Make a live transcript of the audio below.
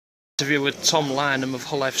Interview with Tom Lineham of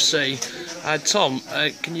Hull FC. Tom,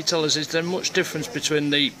 can you tell us, is there much difference between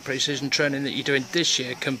the pre-season training that you're doing this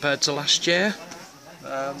year compared to last year?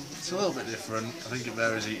 It's a little bit different. I think it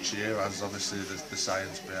varies each year as obviously the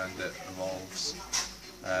science behind it evolves.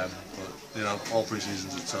 But you know, all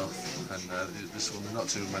pre-seasons are tough, and this one not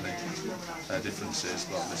too many differences,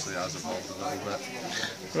 but obviously it has evolved a little bit.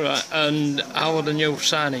 Right, and how are the new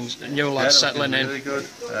signings, the new lads settling in? Really good.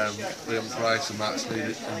 Liam Price and Max Mead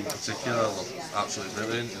in particular look absolutely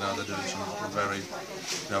brilliant. You know, they're doing some very,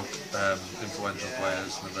 influential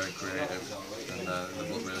players, and they're very creative, and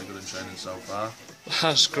they've looked really good in training so far.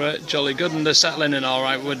 That's great, jolly good, and they're settling in all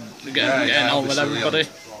right with getting on with everybody.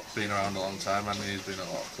 Been around a long time, and he's been at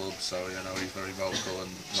a lot of clubs, so you know he's very vocal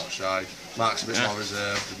and not shy. Mark's a bit more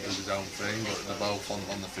reserved and does his own thing, but they're both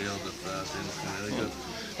on the field have been looking really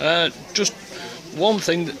good. Just one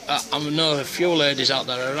thing that I know a few ladies out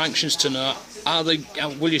there are anxious to know: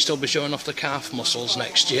 will you still be showing off the calf muscles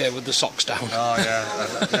next year with the socks down? Oh yeah,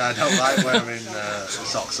 I don't like wearing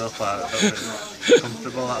socks up. I don't feel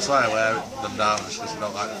comfortable. That's why I wear them down, just because I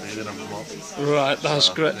don't like the feeling of them up. Right, that's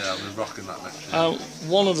great. Yeah, I'll be rocking that next year.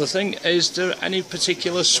 One other thing, is there any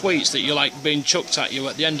particular sweets that you like being chucked at you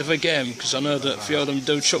at the end of a game? Because I know that a few of them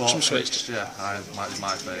do chuck some sweets. Yeah, might be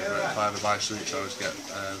my favourite. If I ever buy sweets, I always get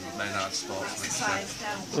Maynard Sports.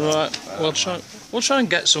 Right, we'll try and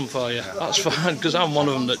get some for you. Yeah. That's fine, because I'm one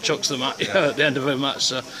of them that chucks them at you at the end of a match.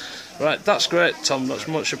 So, right, that's great, Tom. That's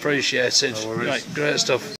much appreciated. No worries. Right, great stuff.